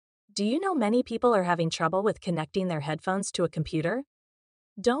Do you know many people are having trouble with connecting their headphones to a computer?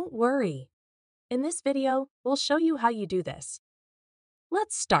 Don't worry. In this video, we'll show you how you do this.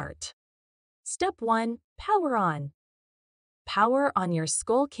 Let's start. Step 1. Power on. Power on your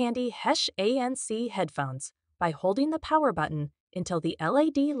Skullcandy Hesh ANC headphones by holding the power button until the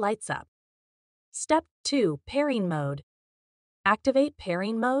LED lights up. Step 2. Pairing mode. Activate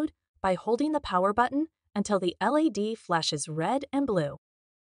pairing mode by holding the power button until the LED flashes red and blue.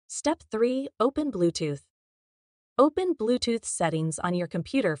 Step 3. Open Bluetooth. Open Bluetooth settings on your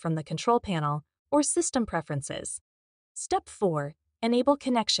computer from the control panel or system preferences. Step 4. Enable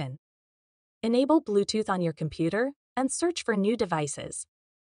connection. Enable Bluetooth on your computer and search for new devices.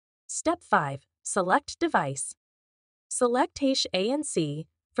 Step 5. Select device. Select Hesh ANC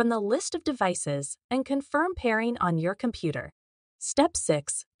from the list of devices and confirm pairing on your computer. Step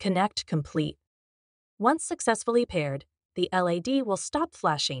 6. Connect complete. Once successfully paired, the LED will stop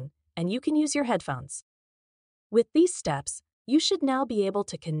flashing and you can use your headphones. With these steps, you should now be able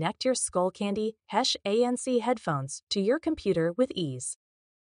to connect your Skullcandy Hesh ANC headphones to your computer with ease.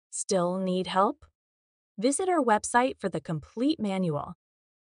 Still need help? Visit our website for the complete manual.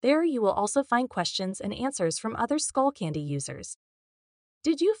 There you will also find questions and answers from other Skullcandy users.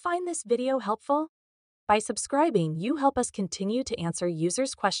 Did you find this video helpful? By subscribing, you help us continue to answer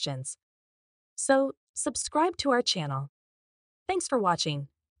users' questions. So, subscribe to our channel. Thanks for watching,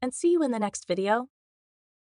 and see you in the next video.